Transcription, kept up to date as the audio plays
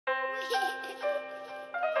What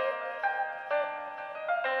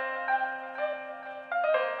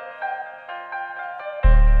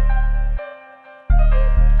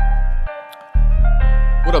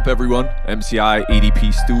up, everyone? MCI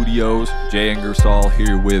EDP Studios. Jay Ingersoll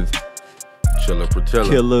here with Chilla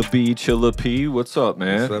Pertilla. Chilla P. What's up,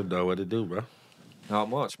 man? What's up, dog? What to do, bro? Not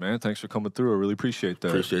much, man. Thanks for coming through. I really appreciate that.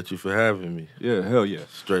 Appreciate you for having me. Yeah, hell yeah.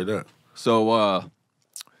 Straight up. So,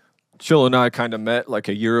 Chilla and I kind of met like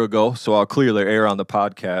a year ago, so I'll clear the air on the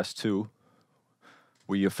podcast, too.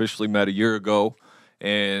 We officially met a year ago,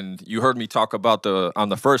 and you heard me talk about on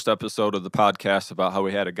the first episode of the podcast about how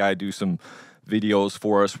we had a guy do some videos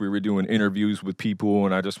for us. We were doing interviews with people,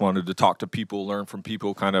 and I just wanted to talk to people, learn from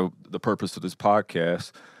people, kind of the purpose of this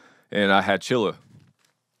podcast. And I had Chilla,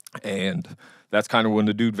 and that's kind of when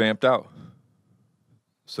the dude vamped out.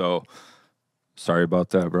 So, sorry about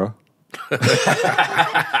that, bro.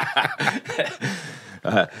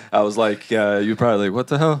 I was like, you're probably like, what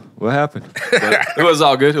the hell? What happened? But it was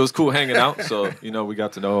all good. It was cool hanging out. So, we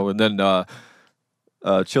got to know. And then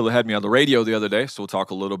Chilla had me on the radio the other day, so we'll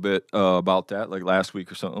talk a little bit about that, like last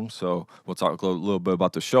week or something. So we'll talk a little bit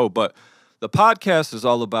about the show. But the podcast is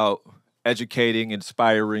all about educating,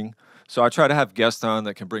 inspiring. So I try to have guests on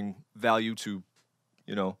that can bring value to,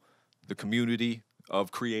 the community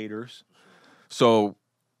of creators. So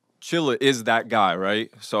Chilla is that guy,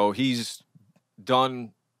 right? So he's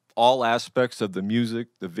done all aspects of the music,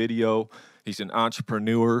 the video. He's an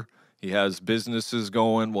entrepreneur. He has businesses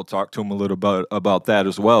going. We'll talk to him a little bit about that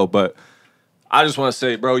as well. But I just want to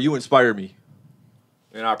say, bro, you inspire me.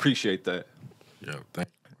 And I appreciate that. Yeah, thank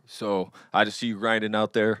you. So I just see you grinding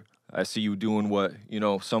out there. I see you doing what,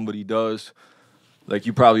 somebody does. Like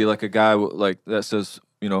you probably like a guy like that says,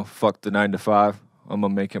 fuck the 9 to 5. I'm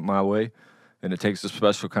going to make it my way. And it takes a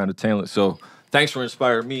special kind of talent. So thanks for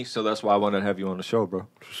inspiring me. So that's why I wanted to have you on the show, bro.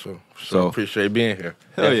 For sure. So appreciate being here.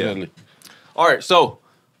 Hell Definitely. Yeah. All right, so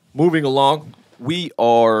moving along,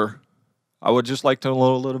 I would just like to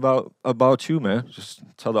know a little about you, man. Just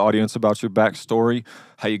tell the audience about your backstory,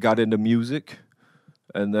 how you got into music,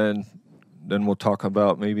 and then we'll talk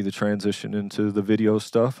about maybe the transition into the video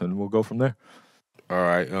stuff, and we'll go from there. All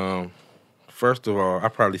right. First of all,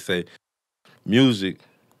 I'd probably say music,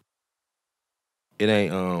 it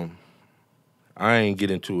ain't, I ain't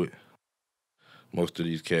get into it. Most of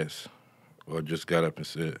these cats, or just got up and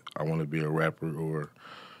said, I want to be a rapper or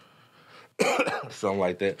something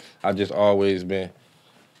like that. I've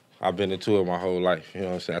been into it my whole life. You know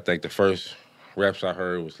what I'm saying? I think the first raps I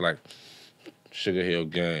heard was like Sugar Hill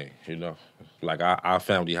Gang, Like our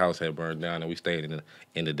family house had burned down and we stayed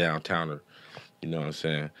in the downtowner, you know what I'm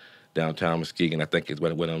saying? Downtown Muskegon, I think it's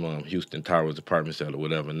what Houston Towers apartment cell or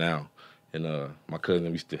whatever now. And my cousin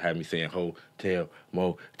used to have me saying hotel,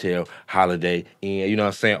 motel, holiday inn, you know what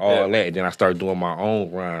I'm saying? All that. And then I started doing my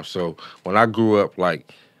own rhymes. So when I grew up,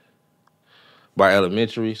 like, by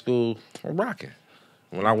elementary school, I'm rocking.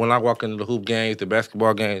 When I walk into the hoop games, the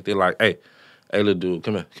basketball games, they're like, hey, little dude,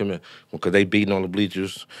 come here. Because they beating on the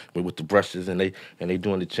bleachers with the brushes and they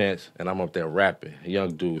doing the chants, and I'm up there rapping, a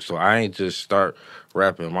young dude. So I ain't just start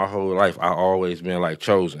rapping. My whole life, I always been like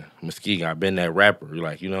chosen. Muskegon, I've been that rapper.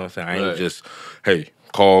 Like, you know what I'm saying? I ain't just, hey,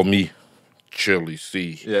 call me Chilly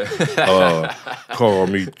C. Yeah. Call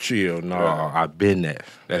me Chill. No, I've been that.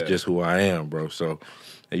 That's just who I am, bro. So,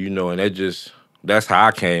 and that's how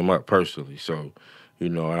I came up personally. So,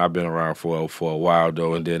 and I've been around for a while,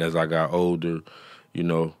 though. And then as I got older,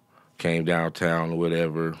 came downtown or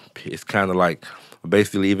whatever, it's kind of like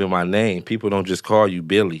basically even my name. People don't just call you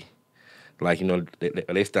Billy. Like,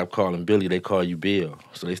 they stop calling Billy, they call you Bill.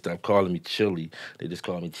 So they stop calling me Chilly, they just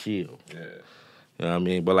call me Chill. Yeah. You know what I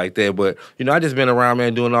mean? But like that. But, I just been around,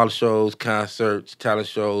 man, doing all the shows, concerts, talent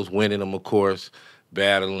shows, winning them, of course,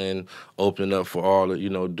 battling, opening up for all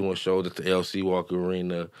the, doing shows at the LC Walker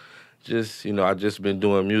Arena. Just, I just been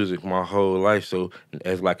doing music my whole life. So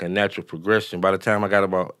as like a natural progression, by the time I got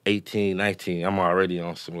about 18, 19, I'm already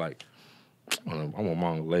on some like, I'm on my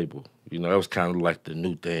own label. That was kind of like the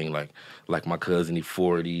new thing, like my cousin, he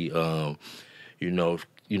 40,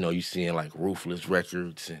 you seeing like Ruthless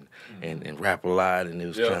Records and Rap a Lot, and it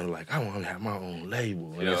was kind of like, I want to have my own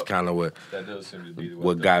label. And that's kind of what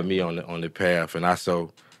got me on the path. And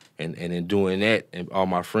and in doing that, and all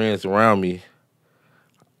my friends around me,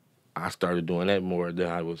 I started doing that more than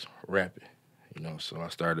I was rapping, So I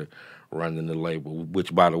started running the label,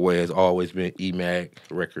 which, by the way, has always been Emag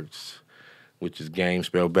Records, which is game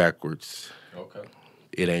spelled backwards. Okay.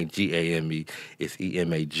 It ain't G-A-M-E, it's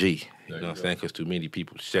E-M-A-G. You know what I'm saying? Because too many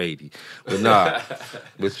people shady. But nah,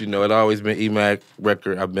 but it always been Emag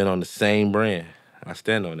Record. I've been on the same brand. I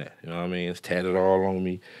stand on that. You know what I mean? It's tatted all on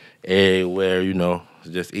me, everywhere. You know,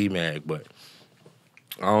 it's just Emag. But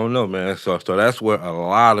I don't know, man. So that's where a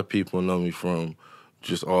lot of people know me from,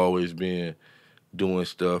 just always being doing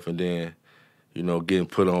stuff, and then getting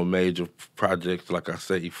put on major projects. Like I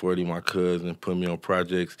said, E40, my cousin, put me on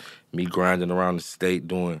projects. Me grinding around the state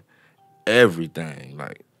doing everything,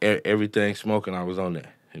 like everything smoking. I was on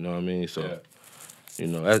that. You know what I mean? So. Yeah.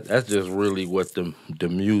 That's just really what the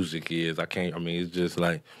music is. I can't. I mean, it's just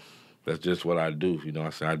like that's just what I do. You know,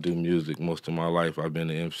 I do music most of my life. I've been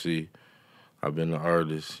an MC. I've been an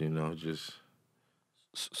artist. Just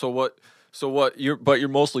So what? So what? You're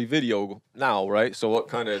mostly video now, right? So what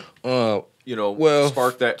kind of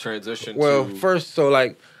sparked that transition? Well, to... first, so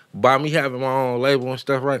like by me having my own label and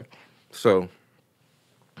stuff, right? So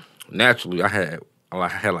naturally, I had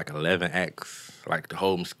like 11 acts, like the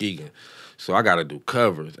whole Muskegon. So I got to do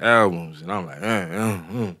covers, albums, and I'm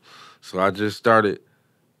like, So I just started,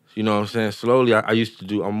 you know what I'm saying? Slowly, I used to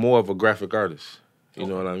do, I'm more of a graphic artist. You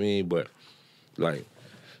know what I mean? But, like,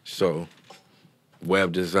 so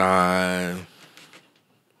web design,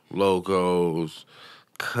 logos,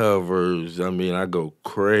 covers. I mean, I go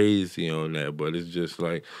crazy on that, but it's just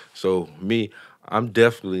like, so me, I'm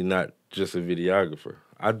definitely not just a videographer.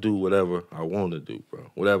 I do whatever I want to do, bro.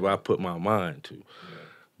 Whatever I put my mind to.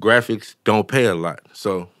 Graphics don't pay a lot,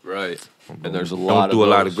 so right. And there's a lot. Don't do a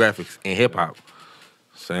lot of graphics in hip hop.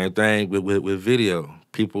 Same thing with video.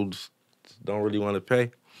 People just don't really want to pay,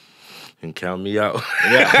 and count me out.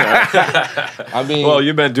 Yeah. I mean, well,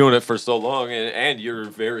 you've been doing it for so long, and you're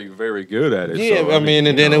very, very good at it. Yeah, so, I mean,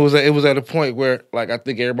 and then it was at a point where, like, I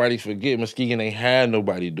think everybody forget Muskegon ain't had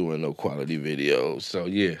nobody doing no quality videos. So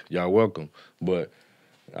yeah, y'all welcome, but.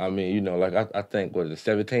 I mean, like I think what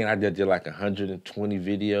 17, I did like 120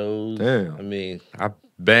 videos. Damn. I mean, I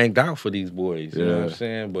banged out for these boys. You know what I'm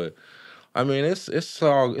saying? But I mean, it's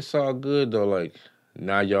all good though. Like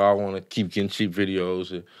now, y'all want to keep getting cheap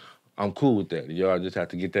videos. And I'm cool with that. Y'all just have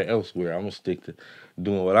to get that elsewhere. I'm gonna stick to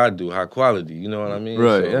doing what I do, high quality. You know what I mean?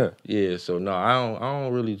 Right. So, yeah. So no, I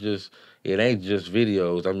don't really just. It ain't just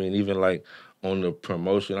videos. I mean, even like on the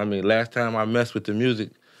promotion. I mean, last time I messed with the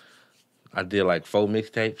music. I did like 4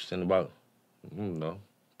 mixtapes in about,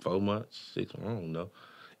 4 months, 6, I don't know.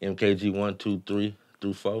 MKG 1, 2, 3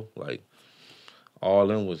 through 4. Like, all of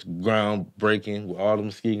them was groundbreaking with all the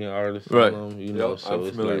Muskegon artists. Right. On them, so I'm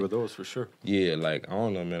familiar with those for sure. Yeah, like, I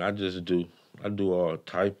don't know, man. I do all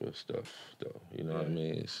type of stuff, though. You know what I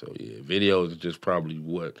mean? So, yeah, videos is just probably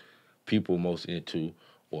what people most into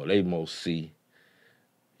or they most see.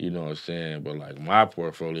 You know what I'm saying? But like my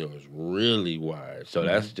portfolio is really wide. So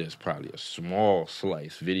that's just probably a small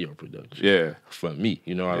slice video production. Yeah. For me.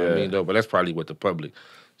 You know what I mean though? But that's probably what the public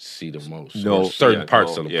see the most. No, certain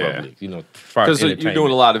parts of the public. Because you're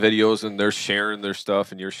doing a lot of videos and they're sharing their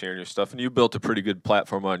stuff and you're sharing your stuff and you built a pretty good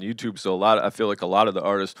platform on YouTube. So I feel like a lot of the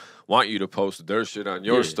artists want you to post their shit on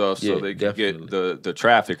your stuff so they can get the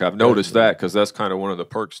traffic. I've noticed that because that's kind of one of the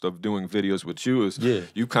perks of doing videos with you is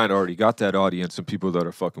you kind of already got that audience and people that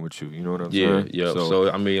are fucking with you. You know what I'm saying? Yeah. So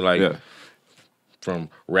I mean, like from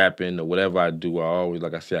rapping or whatever I do, I always,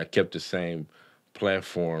 like I said, I kept the same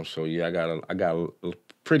platform. So yeah, I got a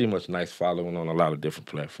pretty much nice following on a lot of different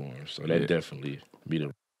platforms. So that definitely be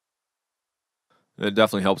the. It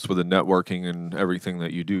definitely helps with the networking and everything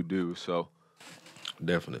that you do. So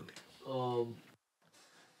definitely.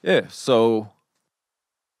 Yeah. So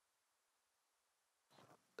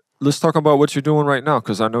let's talk about what you're doing right now,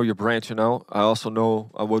 because I know you're branching out. I also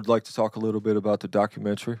know I would like to talk a little bit about the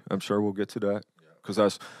documentary. I'm sure we'll get to that,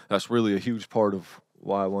 because that's really a huge part of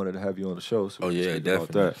why I wanted to have you on the show. So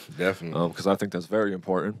definitely. Because I think that's very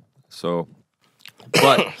important. So,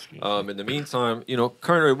 but in the meantime,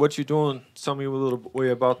 currently what you're doing. Tell me a little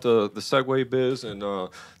bit about the Segway biz, and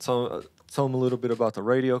tell them a little bit about the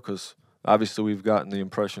radio, because obviously we've gotten the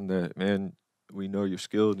impression that, man, we know you're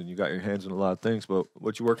skilled and you got your hands in a lot of things. But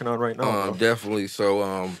what you working on right now? Definitely.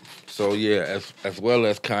 So yeah, as well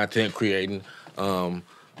as content creating.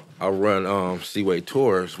 I run Seaway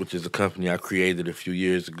Tours, which is a company I created a few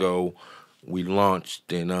years ago. We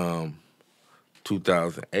launched in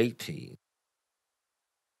 2018.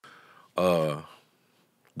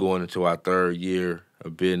 Going into our 3rd year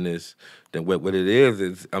of business. Then what it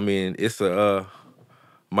is I mean, it's a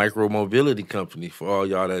micro mobility company for all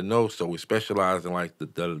y'all that know. So we specialize in like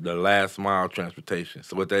the last mile transportation.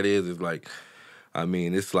 So what that is like, I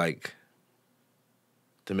mean, it's like,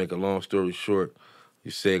 to make a long story short,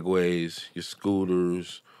 your Segways, your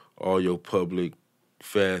scooters, all your public,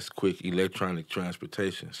 fast, quick electronic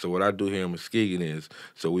transportation. So what I do here in Muskegon is,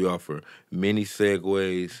 so we offer mini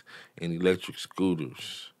Segways and electric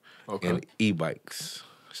scooters. and e-bikes.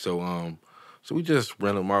 So we just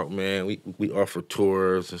rent them out, man. We offer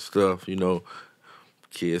tours and stuff. You know,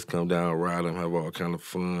 kids come down, ride them, have all kind of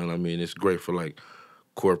fun. I mean, it's great for like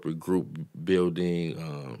corporate group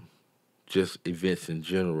building, just events in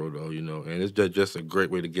general, though. You know, and it's just a great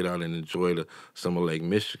way to get out and enjoy the summer Lake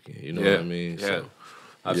Michigan. You know what I mean? Yeah, So,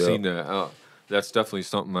 I've yeah. seen that. That's definitely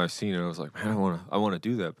something I've seen, and I was like, man, I want to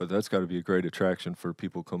do that. But that's got to be a great attraction for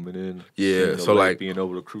people coming in. Yeah, seeing the so lake, like being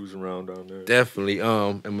able to cruise around down there. definitely.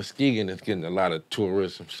 And Muskegon is getting a lot of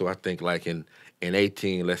tourism. So I think like in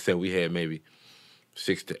 18, let's say we had maybe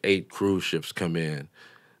 6 to 8 cruise ships come in.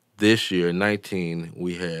 This year, 19,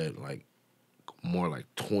 we had like more like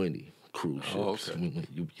 20 cruise ships. Oh, okay.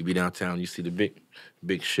 You be downtown, you see the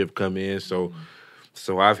big ship come in. So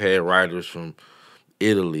I've had riders from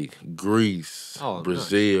Italy, Greece,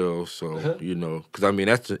 Brazil. Nice. So you know, because I mean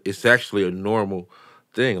it's actually a normal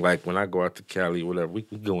thing. Like when I go out to Cali, whatever, we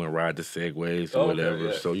go and ride the segways or whatever.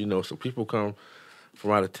 Yeah. So you know, so people come from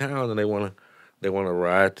out of town and they wanna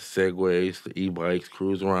ride the segways, the e-bikes,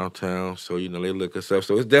 cruise around town. So you know, they look us up.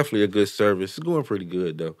 So it's definitely a good service. It's going pretty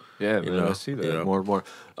good though. Yeah, you man, know? I see that Yeah. more and more.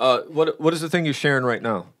 What is the thing you're sharing right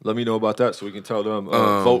now? Let me know about that so we can tell them.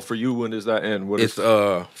 Vote for you. When does that end? It's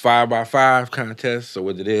a 5x5 contest. So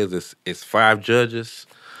what it is, it's 5 judges.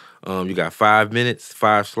 You got 5 minutes,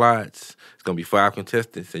 5 slots. It's gonna be 5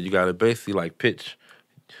 contestants, and you gotta basically like pitch,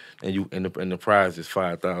 and the prize is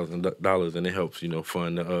 $5,000, and it helps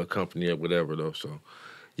fund the company or whatever though. So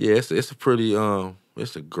yeah, it's a pretty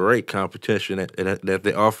it's a great competition that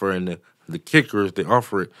they offer, and the kicker is they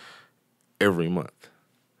offer it every month.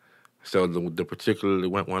 So the particular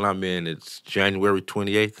one I'm in, it's January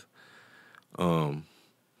 28th.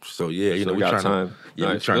 So yeah, so we're we got trying time. to, yeah,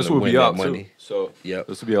 we're Nice. trying This to will win be that out money. too. So Yep.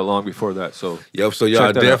 this will be out long before that. So Yep. So y'all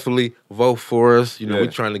check that out. definitely vote for us. Yeah. We're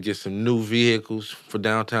trying to get some new vehicles for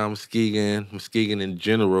downtown Muskegon in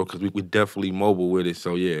general, because we definitely mobile with it.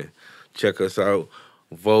 So yeah, check us out.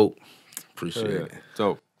 Vote. Appreciate it.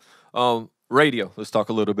 So, radio. Let's talk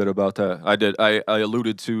a little bit about that. I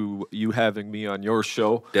alluded to you having me on your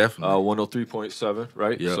show. Definitely. 103.7,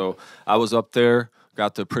 right? Yep. So I was up there,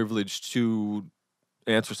 got the privilege to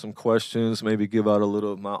answer some questions, maybe give out a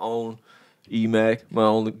little of my own Emag, my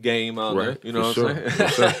own game out there. You know For what I'm sure. saying? For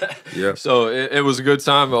sure. Yeah. So it was a good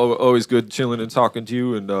time. Always good chilling and talking to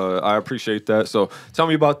you, and I appreciate that. So tell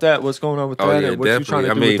me about that. What's going on with that? Oh yeah, and what you trying definitely.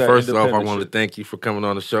 to do with that First off, I independent want to shit? thank you for coming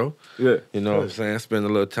on the show. Yeah. You know what I'm saying? Spend a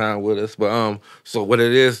little time with us. But so what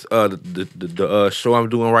it is, the show I'm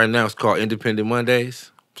doing right now is called Independent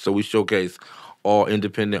Mondays. So we showcase all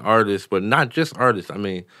independent artists, but not just artists. I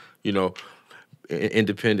mean,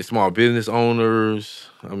 independent small business owners.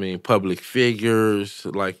 I mean, public figures.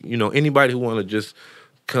 Like, anybody who want to just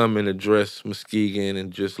come and address Muskegon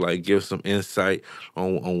and just like give some insight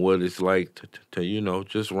on what it's like to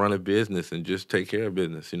just run a business and just take care of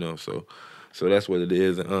business. So that's what it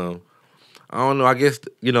is. I don't know. I guess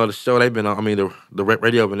the show they've been on. I mean, the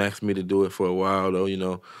radio been asking me to do it for a while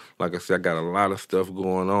though. Like I said, I got a lot of stuff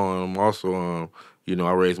going on. I'm also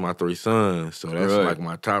I raised my 3 sons, so that's Right. like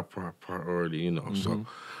my top priority. So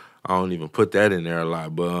I don't even put that in there a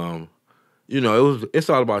lot. But it's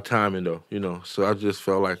all about timing though. So I just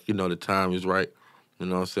felt like the time is right. You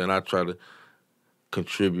know what I'm saying? I try to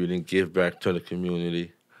contribute and give back to the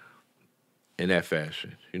community in that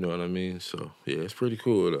fashion. You know what I mean? So yeah, it's pretty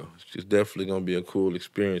cool though. It's definitely gonna be a cool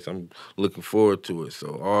experience. I'm looking forward to it.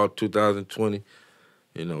 So all 2020,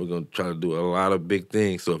 we're gonna try to do a lot of big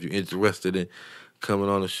things. So if you're interested in coming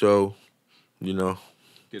on the show,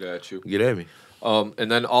 Get at you. get at me.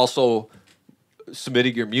 And then also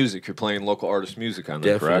submitting your music. You're playing local artist music on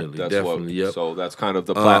there, correct? Definitely, yep. So that's kind of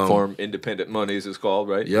the platform. Independent Mondays is called,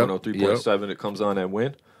 right? Yep, 103.7. It comes on at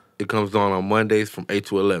when? It comes on Mondays from 8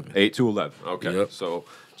 to 11. 8 to 11. Okay. Yep. So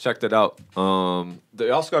check that out.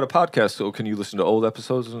 They also got a podcast, so can you listen to old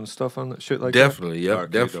episodes and stuff on that shit like Definitely, that? yep,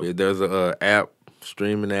 Alright, definitely. There's a app,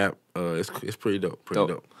 streaming app. It's pretty dope. Pretty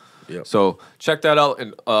dope. Yep. So check that out.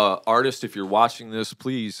 And artists, if you're watching this,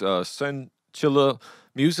 please send Chilla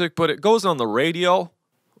music, but it goes on the radio.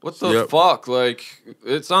 What the fuck? Like,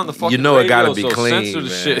 it's on the fucking radio, it gotta be so clean, censor the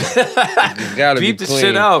man. shit. It's gotta Beep be the clean.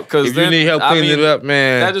 shit out, because if you need help cleaning it up,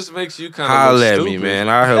 man, that just makes you kind of holla at stupid. me, man.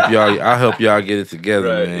 I'll help y'all. I'll help y'all get it together,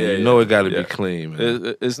 Right, man. yeah, It gotta be clean,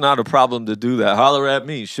 man. It's not a problem to do that. Holler at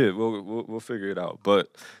me, shit. We'll figure it out. But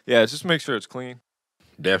yeah, just make sure it's clean.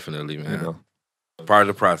 Definitely, man. You know, Part of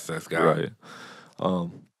the process, guys. right.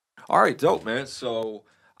 All right, dope, man. So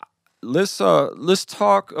let's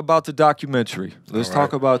talk about the documentary. Let's All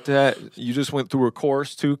talk right. about that. You just went through a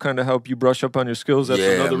course to kind of help you brush up on your skills. That's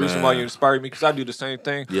Yeah, another reason why you man. inspired me because I do the same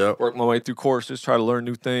thing. Yep. Work my way through courses, try to learn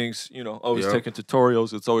new things. You know, always Yep. taking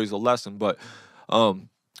tutorials. It's always a lesson. But um,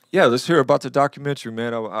 yeah, let's hear about the documentary,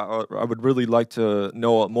 man. I would really like to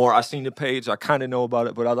know more. I seen the page. I kind of know about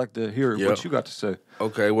it, but I'd like to hear Yep. what you got to say.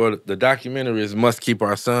 Okay. Well, the documentary is "Must Keep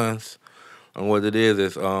Our Sons," and what it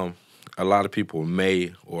is a lot of people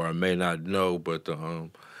may or may not know, but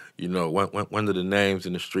you know, one of the names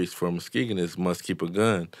in the streets for Muskegon is "Must Keep a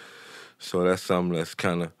Gun." So that's something that's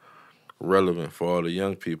kind of relevant for all the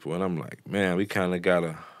young people. And I'm like, man, we kind of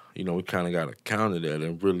gotta, you know, we kind of gotta counter that,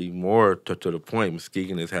 and really more to the point.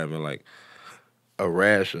 Muskegon is having like a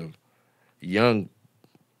rash of young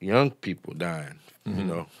people dying, you Hmm.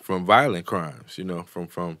 know, from violent crimes, you know,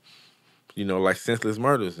 from you know, like senseless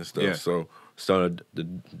murders and stuff. Yeah. So the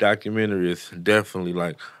documentary is definitely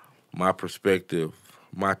like my perspective,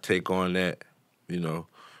 my take on that, you know,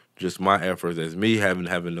 just my efforts as me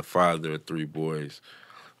having the father of three boys.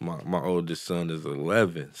 My oldest son is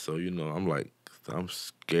 11, so you know, I'm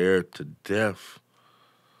scared to death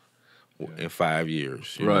in 5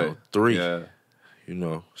 years, you Right. know, three, Yeah. you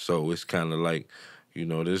know. So it's kind of like, you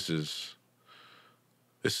know, this is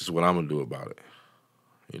what I'm gonna do about it.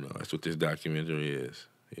 You know, that's what this documentary is.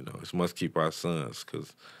 You know, it's must keep our sons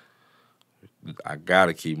because I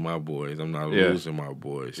gotta keep my boys. I'm not Yeah. losing my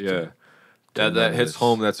boys Yeah. to That none of hits this.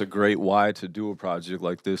 home. That's a great why to do a project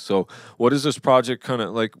like this. So, what is this project kind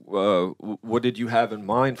of like? What did you have in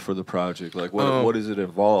mind for the project? Like, what Um, is it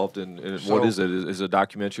involved in? And what so is it? Is it a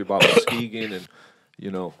documentary about Muskegon and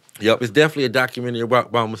you know? yep, it's definitely a documentary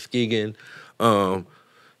about Muskegon. Um,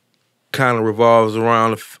 kind of revolves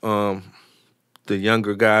around the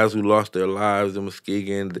younger guys who lost their lives in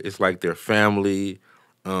Muskegon. It's like their family,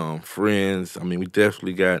 friends. I mean, we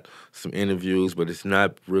definitely got some interviews, but it's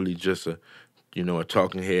not really just a, you know, a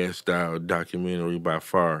talking head style documentary by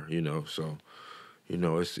far. You know, so you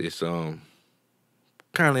know, it's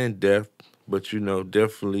kind of in depth, but you know,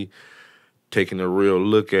 definitely taking a real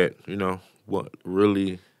look at, you know, what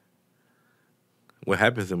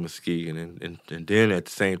happens in Muskegon, and then at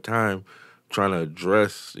the same time trying to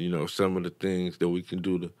address, you know, some of the things that we can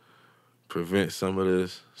do to prevent some of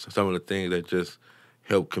this, some of the things that just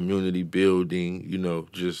help community building, you know,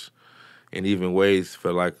 just and even ways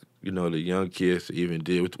for like, you know, the young kids to even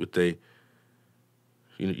deal with they,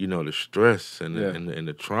 you know, the stress and Yeah. and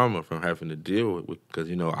the trauma from having to deal with, because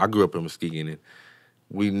you know I grew up in Muskegon and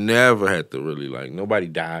we never had to really like nobody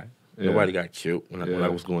died, Yeah. nobody got killed when I Yeah.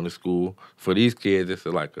 was going to school. For these kids, it's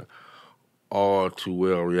like a all too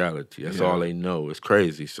well reality. That's all Yeah. they know. It's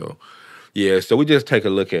crazy. So yeah, so we just take a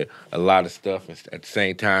look at a lot of stuff and at the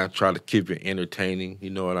same time try to keep it entertaining. You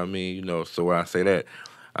know what I mean? You know, so when I say that,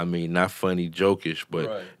 I mean not funny, jokish, but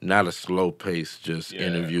Right. not a slow pace. Just Yeah.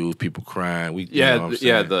 interviews, people crying. You Yeah. know what I'm Yeah.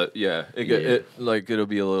 saying? Yeah, It like it'll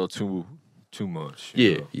be a little too much. You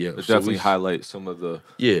yeah, know. yeah. It So definitely highlights some of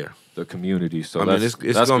yeah. the community. So I mean, that's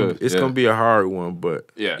good. it's Yeah. gonna be a hard one, but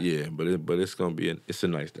Yeah. yeah, but it's gonna be it's a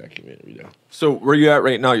nice documentary though. So where you at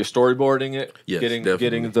right now? You're storyboarding it, Yes, getting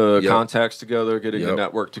definitely. the Yep, contacts together, getting the yep,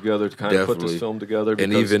 network together to kind of put this definitely. film together.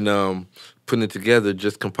 And Because even putting it together,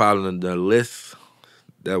 just compiling the list,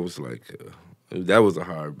 that was like that was a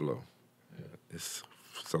hard blow. It's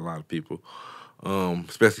a lot of people,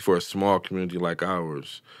 especially for a small community like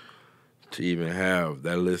ours. To even have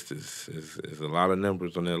that list is a lot of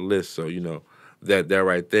numbers on that list. So you know that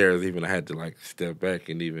right there is even I had to like step back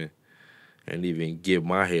and even get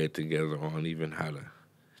my head together on even how to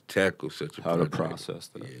tackle such a how to project. process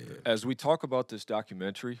that. Yeah. As we talk about this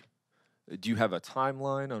documentary, do you have a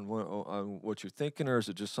timeline on what you're thinking, or is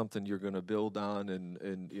it just something you're going to build on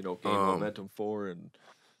and you know gain Um. momentum for? And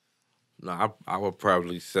No, I would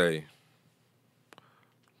probably say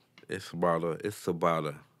it's about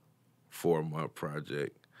a 4 month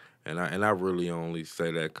project, and I really only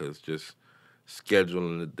say that because just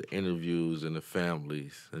scheduling the interviews and the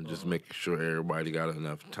families and just making sure everybody got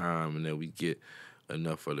enough time and that we get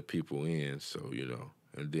enough of the people in. So you know,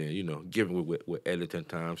 and then you know, given with editing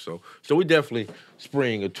time. So we definitely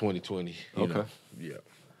spring of 2020. You okay, know, yeah.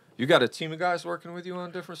 you got a team of guys working with you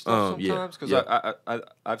on different stuff Yeah, sometimes. Because yeah,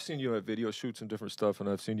 I've seen you at video shoots and different stuff, and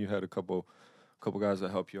I've seen you had a couple guys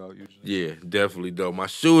that help you out usually. yeah, definitely though. My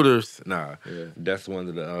shooters, nah, Yeah. that's one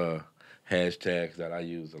of the hashtags that I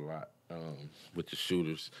use a lot with the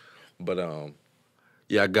shooters. But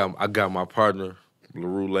yeah, I got my partner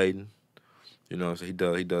LaRue Layden. You know, so he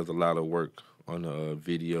does a lot of work on the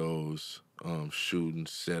videos, shooting,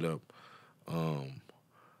 setup. Um,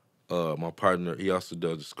 my partner he also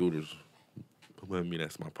does the scooters with me.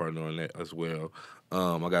 That's my partner on that as well.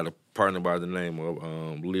 I got a partner by the name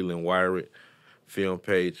of Leland Wyrett, Film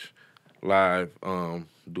Page Live.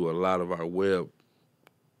 Do a lot of our web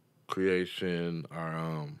creation,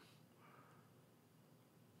 a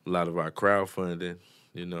lot of our crowdfunding.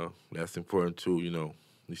 You know, that's important too. You know,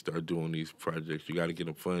 you start doing these projects, you got to get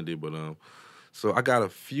them funded. But so I got a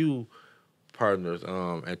few partners.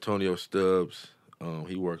 Antonio Stubbs,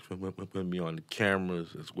 he works with me on the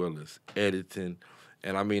cameras as well as editing.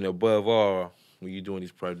 And I mean, above all, when you're doing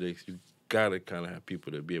these projects, you gotta kind of have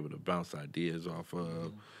people to be able to bounce ideas off of.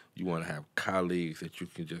 Mm-hmm. You want to have colleagues that you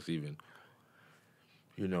can just even,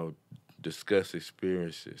 you know, discuss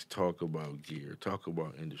experiences, talk about gear, talk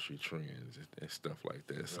about industry trends and stuff like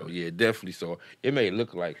that. So yeah, definitely. So it may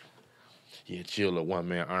look like Chill a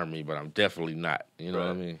one-man army, but I'm definitely not. You know what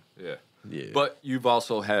I mean? Yeah. Yeah. But you've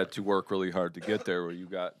also had to work really hard to get there, where you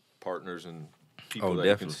got partners and people that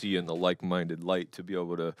you can see in the like-minded light to be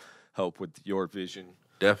able to help with your vision.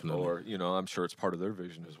 Definitely. Or, you know, I'm sure it's part of their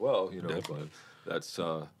vision as well, you know. Definitely. But that's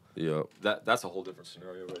that's a whole different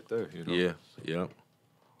scenario right there, you know. Yeah. Yeah.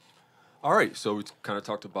 All right, so we kind of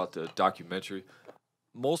talked about the documentary.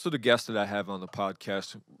 Most of the guests that I have on the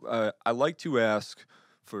podcast, I like to ask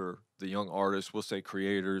for the young artists, we'll say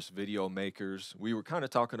creators, video makers. We were kind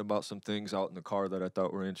of talking about some things out in the car that I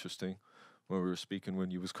thought were interesting when we were speaking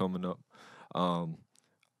when you was coming up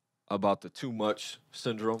about the too much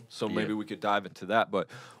syndrome. So maybe we could dive into that. But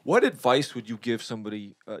what advice would you give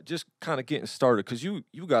somebody just kind of getting started? Because you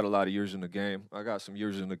got a lot of years in the game. I got some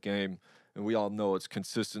years in the game. And we all know it's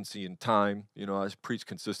consistency and time. You know, I preach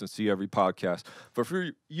consistency every podcast. But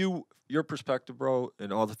for you, your perspective, bro,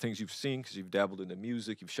 and all the things you've seen, because you've dabbled into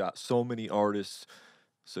music, you've shot so many artists,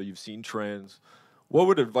 so you've seen trends.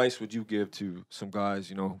 What advice would you give to some guys,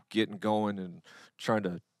 you know, getting going and trying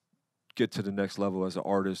to get to the next level as an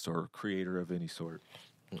artist or creator of any sort?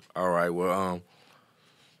 All right. Well,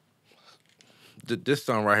 this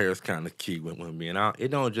song right here is kind of key with me, and it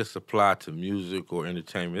don't just apply to music or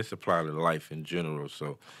entertainment. It's applied to life in general.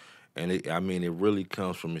 So, and it really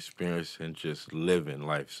comes from experience and just living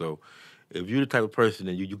life. So, if you're the type of person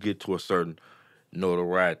that you get to a certain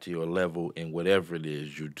notoriety or level in whatever it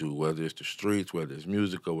is you do, whether it's the streets, whether it's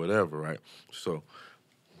music or whatever, right? So,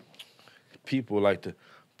 people like to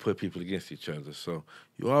put people against each other. So,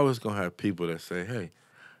 you're always gonna have people that say, "Hey,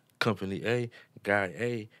 company A, guy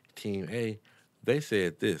A, team A, they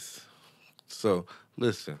said this." So,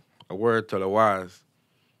 listen, a word to the wise.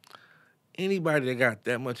 Anybody that got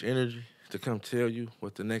that much energy to come tell you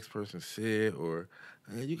what the next person said, or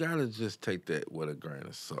you gotta just take that with a grain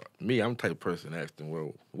of salt. Me, I'm the type of person asking,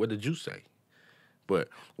 well, what did you say? But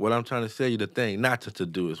what I'm trying to say you, the thing not to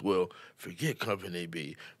do is, well, forget company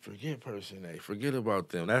B, forget person A, forget about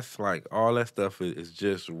them. That's like, all that stuff is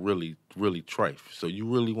just really, really trite. So you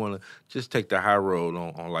really want to just take the high road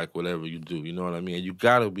on like whatever you do, you know what I mean? And you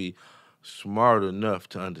got to be smart enough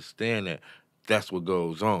to understand that that's what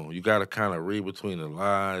goes on. You got to kind of read between the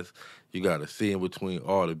lies. You got to see in between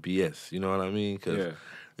all the BS, you know what I mean? Because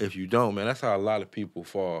if you don't, man, that's how a lot of people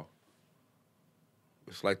fall.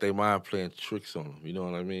 It's like they mind playing tricks on them. You know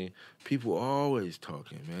what I mean? People always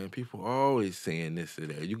talking, man. People always saying this or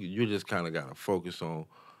that. You just kind of got to focus on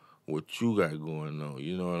what you got going on.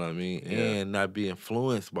 You know what I mean? Yeah. And not be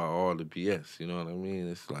influenced by all the BS. You know what I mean?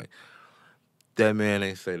 It's like, that man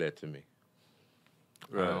ain't say that to me.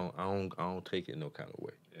 Right. I don't take it no kind of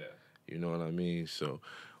way. Yeah. You know what I mean? So,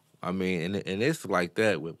 I mean, and it's like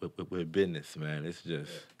that with business, man. It's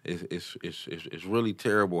just it's really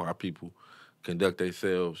terrible how people conduct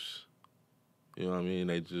themselves. You know what I mean?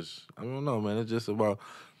 They just, I don't know, man. It's just about,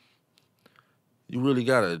 you really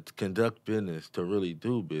gotta conduct business to really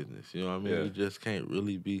do business. You know what I mean? Yeah. You just can't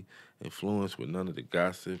really be influenced with none of the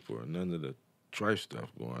gossip or none of the trite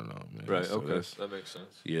stuff going on, man. Right. So okay, that makes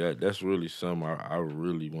sense. Yeah, that's really something I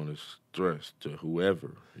really want to stress to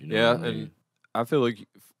whoever. You know yeah, what I mean? And I feel like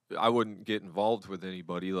I wouldn't get involved with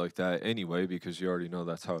anybody like that anyway, because you already know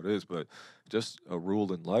that's how it is. But just a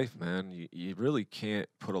rule in life, man, you really can't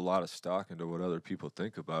put a lot of stock into what other people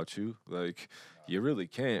think about you. Like, you really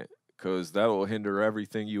can't, because that will hinder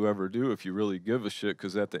everything you ever do if you really give a shit,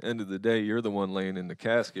 because at the end of the day, you're the one laying in the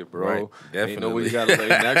casket, bro. Right, definitely. Ain't nobody got to lay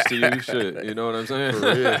next to you, shit. You know what I'm saying?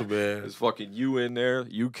 For real, man. It's fucking you in there,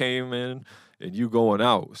 you came in, and you going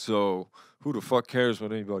out. So who the fuck cares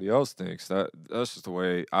what anybody else thinks? That's just the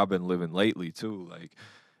way I've been living lately too. Like,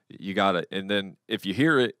 you gotta, and then if you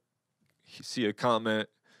hear it, you see a comment,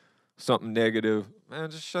 something negative, man,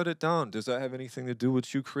 just shut it down. Does that have anything to do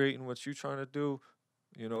with you creating what you trying to do?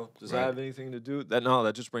 You know, does that have anything to do that? No,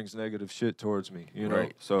 that just brings negative shit towards me. You know,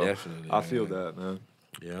 so definitely, I feel that, man.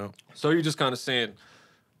 Yeah. So you're just kind of saying,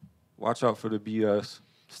 watch out for the BS.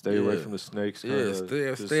 Stay away from the snakes. Yeah,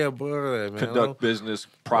 stay above that, man. Conduct business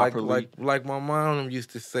properly. Like my mom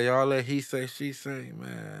used to say, all that he say, she say,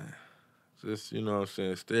 man. Just, you know what I'm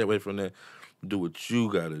saying, stay away from that. Do what you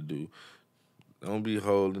got to do. Don't be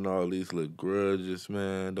holding all these little grudges,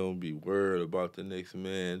 man. Don't be worried about the next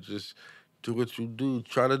man. Just do what you do.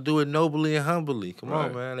 Try to do it nobly and humbly. Come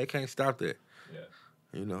on, man. They can't stop that. Yeah.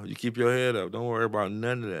 You know, you keep your head up. Don't worry about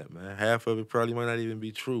none of that, man. Half of it probably might not even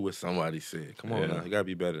be true what somebody said. Come on now. You got to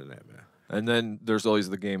be better than that, man. And then there's always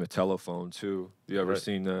the game of telephone, too. You ever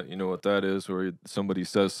seen that? You know what that is? Where somebody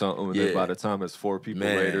says something, and then by the time it's 4 people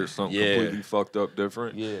later, something completely fucked up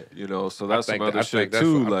different. Yeah. You know, so that's some other shit,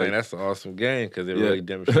 too. I think that's an awesome game because it really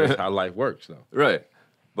demonstrates how life works, though. Right.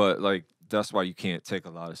 But, like, that's why you can't take a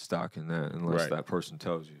lot of stock in that unless that person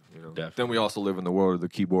tells you. You know. Definitely. Then we also live in the world of the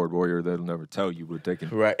keyboard warrior that'll never tell you, but they can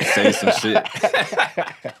say some shit.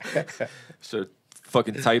 So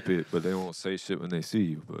fucking type it, but they won't say shit when they see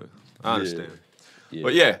you. But I understand. Yeah.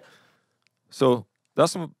 But yeah, so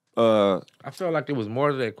that's some. I felt like there was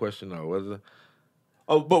more to that question though, was it?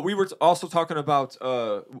 Oh, but we were also talking about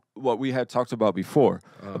what we had talked about before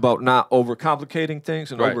about not overcomplicating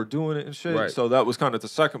things and overdoing it and shit. Right. So that was kind of the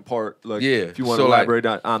second part. Like, if you want to elaborate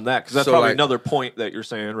on that, because that's probably another point that you're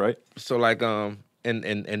saying, right? So like, and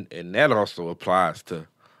that also applies to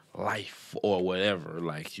life or whatever.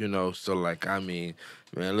 Like, you know, so like, I mean,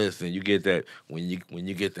 man, listen, you get that when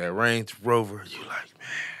you get that Range Rover, you like,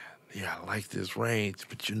 man, yeah, I like this Range,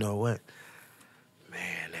 but you know what,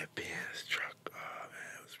 man, that Benz truck.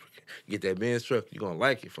 You get that Benz truck, you're going to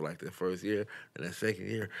like it for like that first year. And that second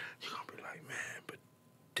year, you're going to be like, man, but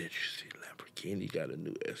did you see Lamborghini got a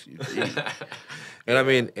new SUV? And I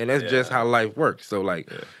mean, and that's just how life works. So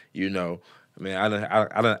like, you know, I mean, I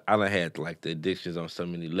done had like the addictions on so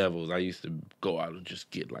many levels. I used to go out and just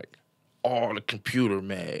get like all the computer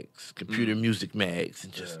mags, computer music mags,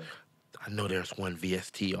 and just... I know there's one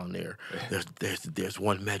VST on there. There's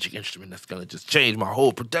one magic instrument that's gonna just change my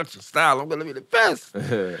whole production style. I'm gonna be the best.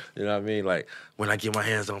 You know what I mean? Like when I get my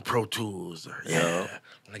hands on Pro Tools, or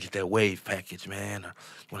when I get that Wave package, man, or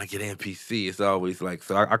when I get MPC, it's always like,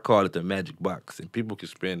 so I call it the magic box. And people can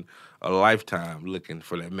spend a lifetime looking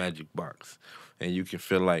for that magic box, and you can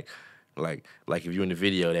feel like if you're in the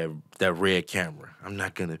video, that red camera. I'm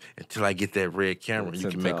not gonna until I get that red camera. You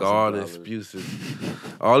can make all the excuses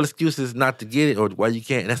not to get it or why you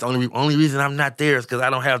can't. And that's the only reason I'm not there is because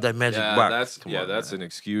I don't have that magic box. That's an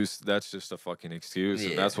excuse. That's just a fucking excuse.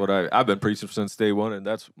 And that's what I've been preaching since day one, and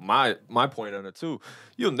that's my point on it too.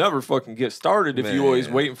 You'll never fucking get started if you always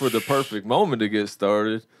waiting for the perfect moment to get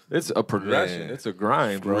started. It's a progression. It's a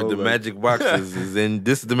grind, bro. The magic box is in.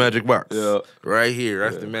 This is the magic box. Right here.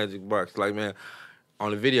 That's the magic box. Like, man,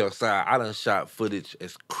 on the video side, I done shot footage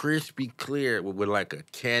as crispy clear with like a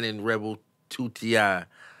Canon Rebel 2 Ti as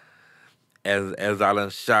I done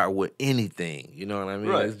shot with anything. You know what I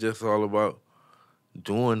mean? It's just all about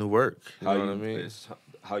doing the work. You know what I mean? It's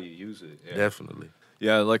how you use it. Yeah. Definitely.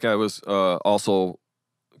 Yeah, like I was also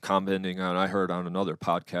commenting on, I heard on another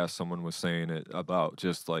podcast, someone was saying it about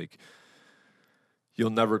just like, you'll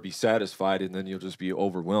never be satisfied and then you'll just be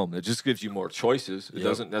overwhelmed. It just gives you more choices. It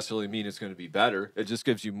doesn't necessarily mean it's going to be better. It just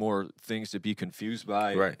gives you more things to be confused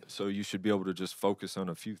by. Right. So you should be able to just focus on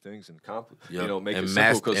a few things and you know, make it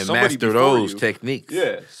simple. And master those techniques.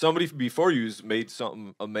 Yeah. Somebody before you's made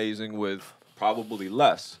something amazing with probably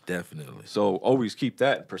less. Definitely. So always keep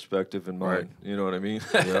that in perspective in mind. Right. You know what I mean?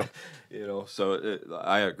 Yeah. You know, so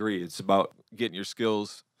I agree. It's about getting your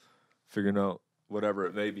skills, figuring out whatever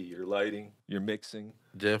it may be, your lighting, your mixing.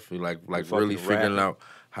 Definitely, like really figuring out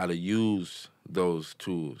how to use those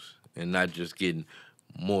tools and not just getting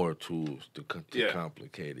more tools to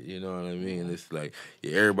complicate it. You know what I mean? It's like,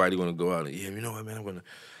 everybody gonna go out and, you know what, man,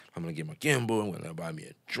 I'm gonna get my gimbal, I'm gonna buy me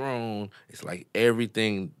a drone. It's like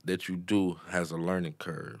everything that you do has a learning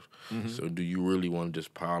curve. Mm-hmm. So do you really want to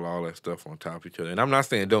just pile all that stuff on top of each other? And I'm not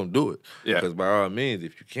saying don't do it. Yeah. Because by all means,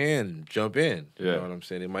 if you can, jump in. You know what I'm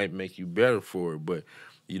saying? It might make you better for it, but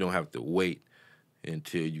you don't have to wait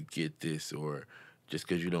until you get this, or just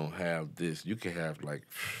because you don't have this. You can have, like,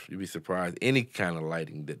 you'd be surprised, any kind of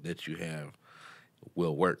lighting that you have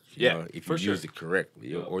will work, you know, if you use it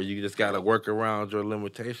correctly. Or you just got to work around your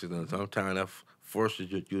limitations, and sometimes that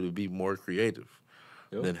forces you to be more creative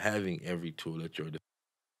than having every tool at your disposal.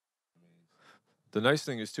 The nice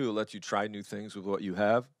thing is, too, it lets you try new things with what you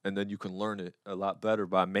have, and then you can learn it a lot better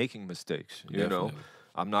by making mistakes, you know?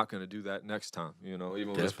 I'm not going to do that next time, you know?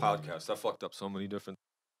 Even with this podcast, I fucked up so many different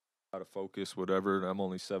how to focus, whatever, and I'm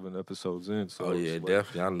only 7 episodes in. So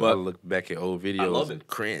definitely. I look back at old videos and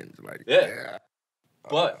cringe. Like,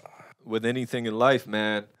 But with anything in life,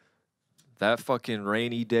 man, that fucking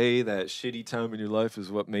rainy day, that shitty time in your life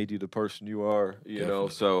is what made you the person you are, you know?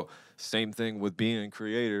 Definitely. So, same thing with being a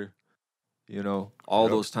creator, you know? All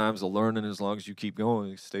Yep. those times of learning, as long as you keep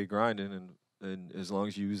going, stay grinding, and as long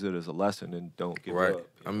as you use it as a lesson and don't give Right. up.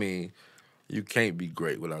 I mean, you can't be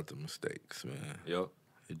great without the mistakes, man. Yep.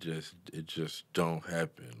 It just don't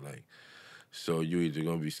happen. Like, so you either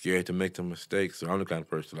gonna be scared to make the mistakes, or I'm the kind of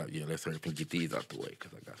person like, yeah, let's hurry up and get these out the way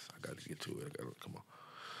because I got to get to it. I got to come on.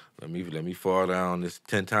 Let me fall down this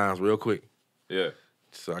 10 times real quick Yeah.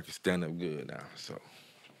 so I can stand up good now. So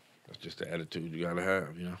that's just the attitude you gotta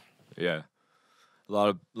have, you know. Yeah.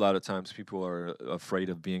 A lot of times people are afraid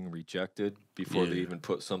of being rejected before they Yeah. even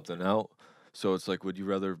put something out. So it's like, would you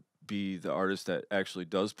rather be the artist that actually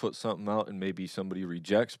does put something out and maybe somebody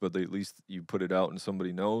rejects, but at least you put it out and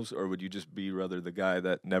somebody knows, or would you just be rather the guy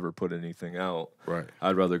that never put anything out? Right.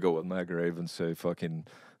 I'd rather go with my grave and say, fucking,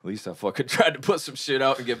 at least I fucking tried to put some shit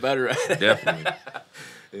out and get better at it. Definitely.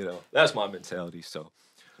 You know, that's my mentality. So,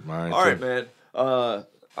 Mine all too. right, man.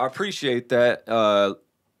 I appreciate that.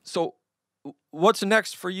 So what's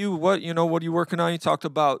next for you? What are you working on? You talked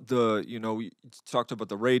about we talked about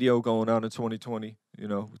the radio going on in 2020. You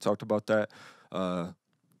know, we talked about that.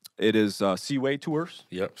 It is Seaway Tours.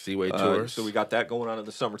 Yep. Seaway tours. So we got that going on in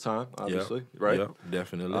the summertime, obviously, right? Yep.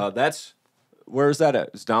 Definitely. That's where is that at?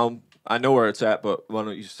 It's down. I know where it's at, but why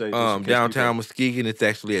don't you say just in case Downtown people- Muskegon. It's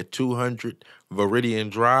actually at 200 Viridian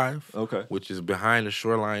Drive. Okay. Which is behind the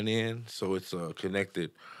Shoreline Inn, so it's connected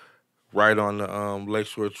right on the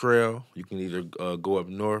Lakeshore Trail. You can either go up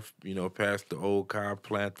north, past the old car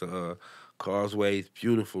plant, the causeways,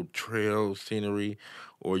 beautiful trail scenery,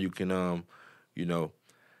 or you can,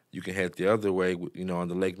 you can head the other way, on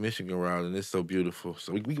the Lake Michigan route, and it's so beautiful.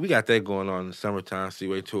 So we got that going on in the summertime,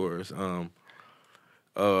 Seaway Tours.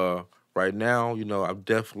 Right now, I'm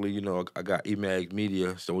definitely, I got Emag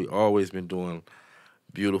Media, so we always been doing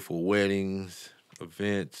beautiful weddings,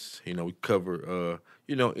 events. We cover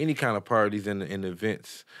any kind of parties and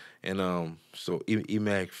events. And so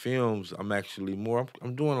Emag Films, I'm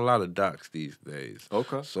doing a lot of docs these days.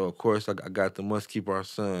 Okay. So of course I got the Must Keep Our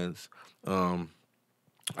Sons.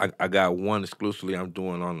 I got one exclusively I'm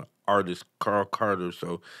doing on the artist Carl Carter.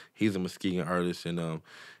 So he's a Muskegon artist, and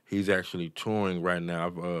he's actually touring right now.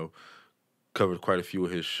 I've covered quite a few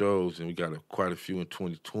of his shows, and we got quite a few in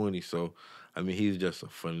 2020. So, I mean, he's just a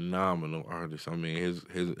phenomenal artist. I mean,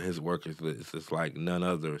 his work is just like none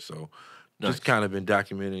other. So, Nice. just kind of been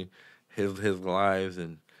documenting his lives,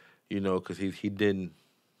 and because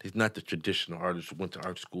he's not the traditional artist who went to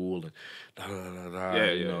art school and da da da da.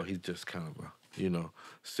 Yeah. He's just kind of a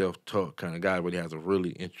self-taught kind of guy, but he has a really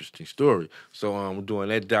interesting story. So, we're doing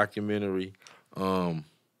that documentary. We're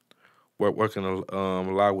working a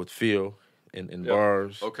lot with Phil. In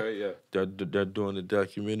bars. Okay, yeah. They're doing the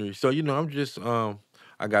documentary. So, I'm just I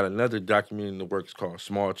got another documentary in the works called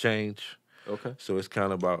Small Change. Okay. So it's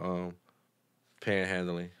kind of about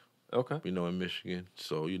panhandling, Okay. in Michigan.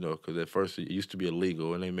 So, because at first it used to be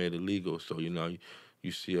illegal and they made it legal. So,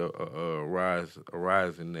 you see a rise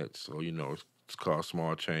in that. So, it's called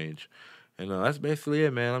Small Change. And that's basically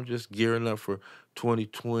it, man. I'm just gearing up for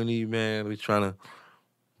 2020, man. We're trying to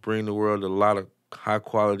bring the world a lot of high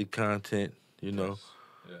quality content. Nice.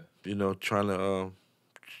 Yeah. Trying to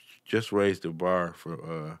just raise the bar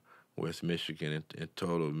for West Michigan in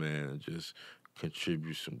total, man, and just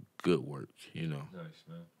contribute some good work, Nice,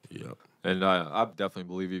 man. Yep. And I definitely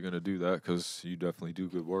believe you're gonna do that because you definitely do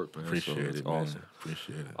good work, man. Appreciate so that's it, awesome. man.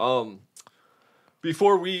 Appreciate it.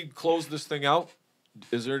 Before we close this thing out,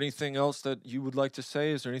 is there anything else that you would like to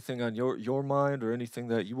say? Is there anything on your mind, or anything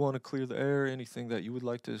that you want to clear the air? Anything that you would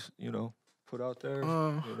like to put out there?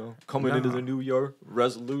 Coming into the new year,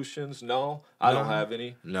 resolutions? No, I don't have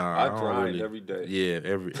any. No, I don't grind really, every day. Yeah,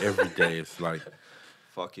 every day it's like,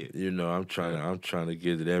 Fuck it. I'm trying to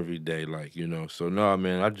get it every day, like, So no,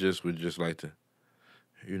 man, I just would just like to,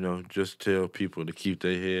 just tell people to keep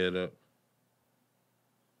their head up,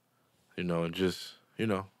 and just,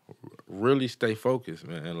 really stay focused,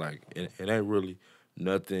 man. And like, it ain't really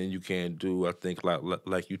nothing you can't do. I think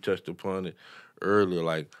like you touched upon it earlier,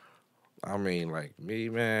 like. I mean, like me,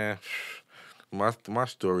 man. My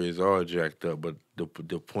story is all jacked up, but the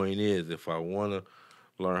point is, if I want to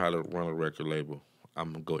learn how to run a record label,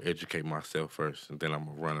 I'm gonna go educate myself first, and then I'm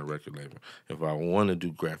gonna run a record label. If I want to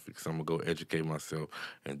do graphics, I'm gonna go educate myself,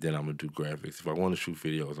 and then I'm gonna do graphics. If I want to shoot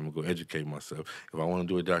videos, I'm gonna go educate myself. If I want to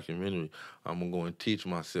do a documentary, I'm gonna go and teach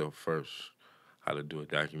myself first how to do a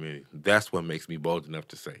documentary. That's what makes me bold enough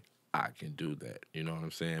to say I can do that. You know what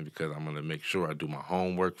I'm saying? Because I'm gonna make sure I do my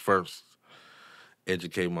homework first.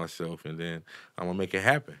 educate myself, and then I'm gonna make it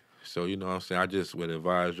happen. So you know what I'm saying. I just would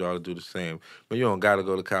advise y'all to do the same. But you don't gotta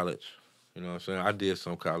go to college. You know what I'm saying. I did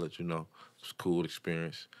some college. You know, it's a cool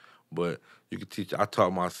experience. But you can teach. I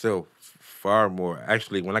taught myself far more.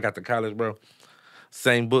 Actually, when I got to college, bro,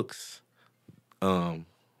 same books um,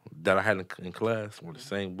 that I had in class were the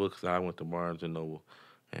same books that I went to Barnes and Noble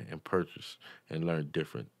and purchased and learned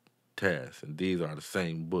different tasks. And these are the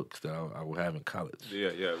same books that I would have in college. Yeah,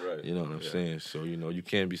 right. You know what I'm saying? So, you know, you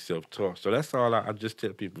can't be self-taught. So that's all I just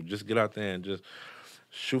tell people. Just get out there and just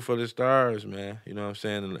shoot for the stars, man. You know what I'm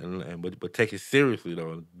saying? But take it seriously,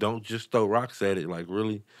 though. Don't just throw rocks at it. Like,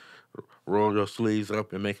 really roll your sleeves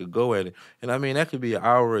up and make a go at it. And, I mean, that could be an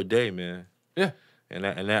hour a day, man. Yeah. And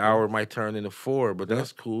that hour might turn into 4, but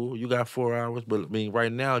that's cool. You got 4 hours. But, I mean, right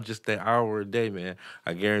now, just that hour a day, man,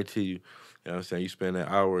 I guarantee you, you know what I'm saying, you spend an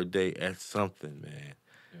hour a day at something, man.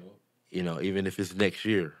 You know, even if it's next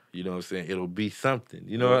year, you know what I'm saying, it'll be something.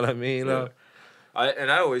 You know what I mean?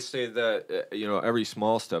 I always say that, you know, every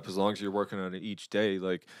small step, as long as you're working on it each day,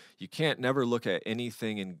 like, you can't never look at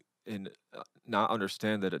anything and not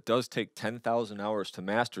understand that it does take 10,000 hours to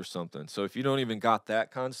master something. So if you don't even got that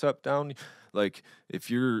concept down, like, if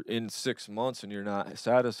you're in 6 months and you're not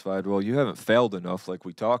satisfied, well, you haven't failed enough, like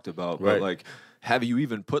we talked about. Right. But, like, have you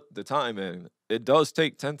even put the time in? It does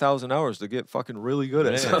take 10,000 hours to get fucking really good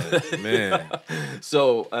at something. Man.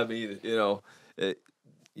 So, I mean, you know,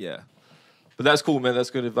 yeah. But that's cool, man. That's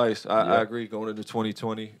good advice. I agree. Going into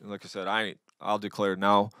 2020, and like I said, I'll declare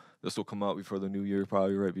now. This will come out before the new year,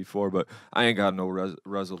 probably right before. But I ain't got no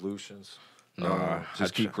resolutions. No,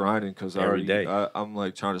 just keep grinding because every day. I'm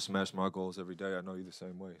like trying to smash my goals every day. I know you the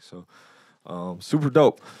same way. So, super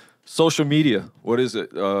dope. Social media. What is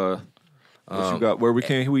it? What you got? Where we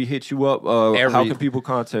hit you up? How can people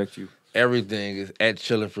contact you? Everything is at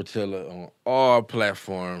Chilla Pertilla on all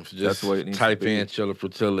platforms. Just type in Chilla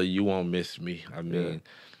Pertilla. You won't miss me. I mean,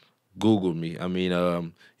 Google me. I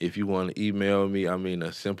mean, if you want to email me, I mean,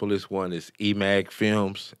 the simplest one is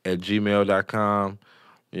emagfilms@gmail.com.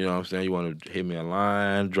 You know what I'm saying? You want to hit me a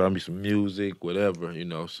line, drop me some music, whatever, you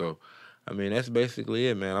know. So, I mean, that's basically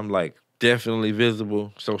it, man. I'm like definitely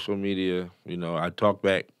visible, social media. You know, I talk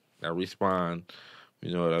back, I respond.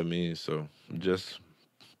 You know what I mean? So just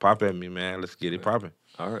pop at me, man. Let's get it popping.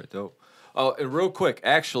 All right, dope. Oh, and real quick,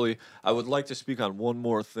 actually, I would like to speak on one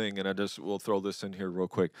more thing, and we'll throw this in here real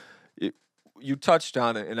quick. You touched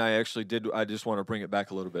on it, and I actually did. I just want to bring it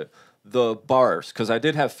back a little bit. The bars, because I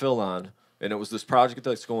did have Phil on, and it was this project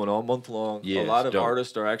that's going all month long. Yeah, a lot of dope.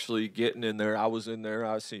 artists are actually getting in there. I was in there.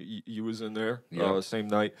 I see you was in there. Same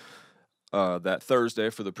night. That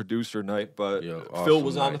Thursday for the producer night, but Phil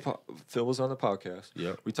was on the podcast.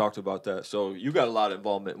 Yeah, we talked about that. So you got a lot of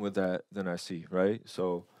involvement with that than I see, right?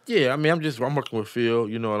 So yeah, I mean, I'm working with Phil.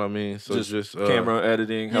 You know what I mean? So just camera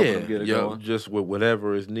editing, helping him get it going. Just with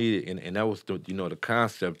whatever is needed, and that was the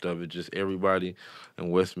concept of it. Just everybody in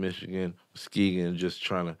West Michigan, Muskegon, just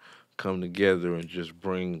trying to come together and just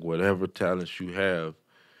bring whatever talents you have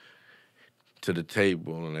to the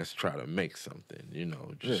table, and let's try to make something, you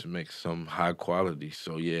know, just make some high quality.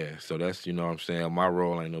 So so that's, you know what I'm saying, my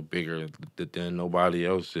role ain't no bigger than nobody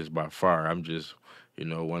else's by far. I'm just, you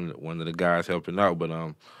know, one of the guys helping out, but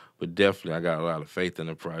definitely I got a lot of faith in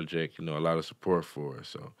the project, you know, a lot of support for it.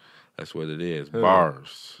 So that's what it is.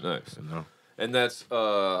 Bars. Nice. You know. And that's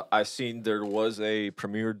I seen there was a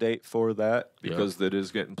premiere date for that because that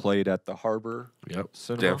is getting played at the Harbor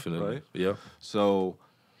Cinema. Definitely. Right? Yep. So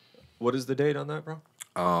what is the date on that, bro?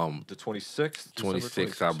 The 26th?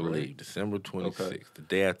 26th, I believe. Right? December 26th, the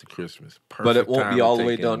day after Christmas. Perfect. But it won't be all the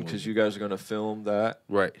way done because you guys are going to film that.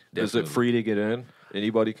 Right. Definitely. Is it free to get in?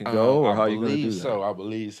 Anybody can go, or how you going to do that? I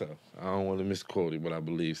believe so. I don't want to misquote it, but I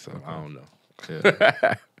believe so. Okay. I don't know.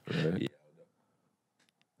 Yeah.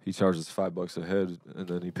 He charges $5 a head, and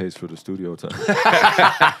then he pays for the studio time.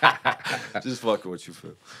 Just fucking with you,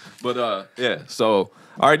 Phil. But so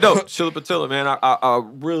all right, dope. Chilla Pertilla, man. I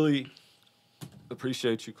really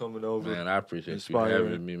appreciate you coming over. Man, I appreciate you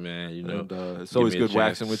having me, man. You know, and, it's always good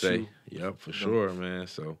waxing with you. Yep, for sure, man.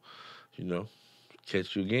 So, you know,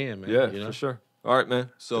 catch you again, man. Yeah, you know? For sure. All right, man.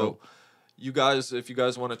 So, you guys, if you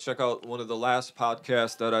guys want to check out one of the last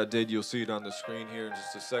podcasts that I did, you'll see it on the screen here in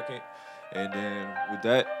just a second. And then with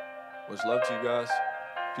that, much love to you guys.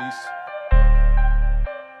 Peace.